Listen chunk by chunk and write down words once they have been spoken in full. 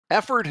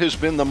Effort has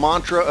been the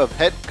mantra of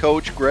head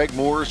coach Greg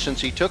Moore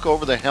since he took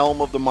over the helm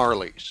of the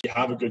Marlies. We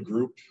have a good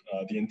group.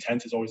 The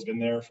intent has always been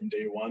there from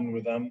day one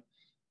with them.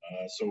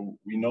 So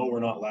we know we're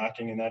not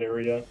lacking in that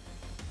area.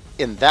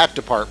 In that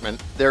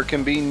department, there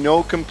can be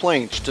no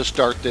complaints to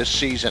start this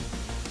season.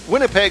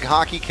 Winnipeg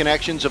Hockey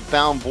Connections have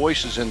found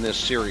voices in this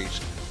series,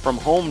 from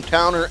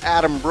hometowner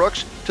Adam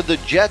Brooks to the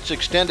Jets'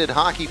 extended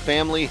hockey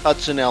family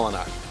Hudson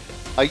Elena.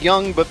 A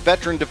young but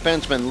veteran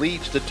defenseman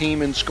leads the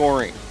team in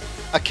scoring.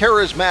 A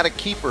charismatic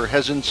keeper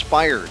has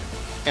inspired,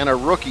 and a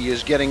rookie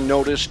is getting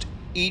noticed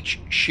each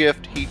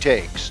shift he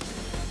takes.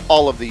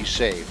 All of these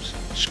saves,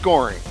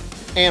 scoring,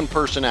 and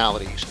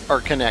personalities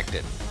are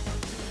connected.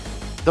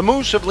 The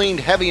Moose have leaned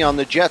heavy on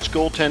the Jets'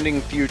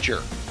 goaltending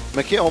future.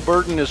 Mikhail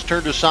Burton has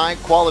turned aside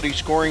quality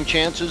scoring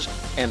chances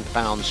and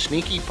found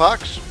sneaky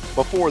pucks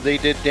before they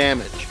did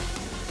damage.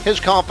 His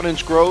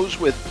confidence grows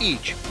with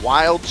each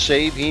wild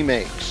save he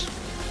makes.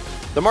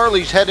 The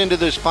Marlies head into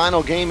this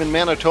final game in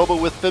Manitoba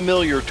with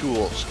familiar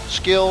tools.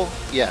 Skill,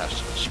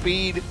 yes.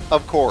 Speed,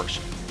 of course.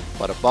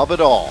 But above it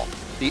all,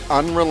 the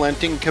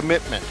unrelenting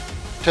commitment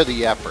to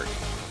the effort.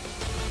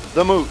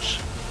 The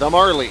Moose, the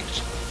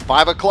Marlies,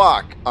 5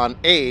 o'clock on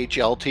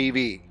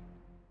AHLTV.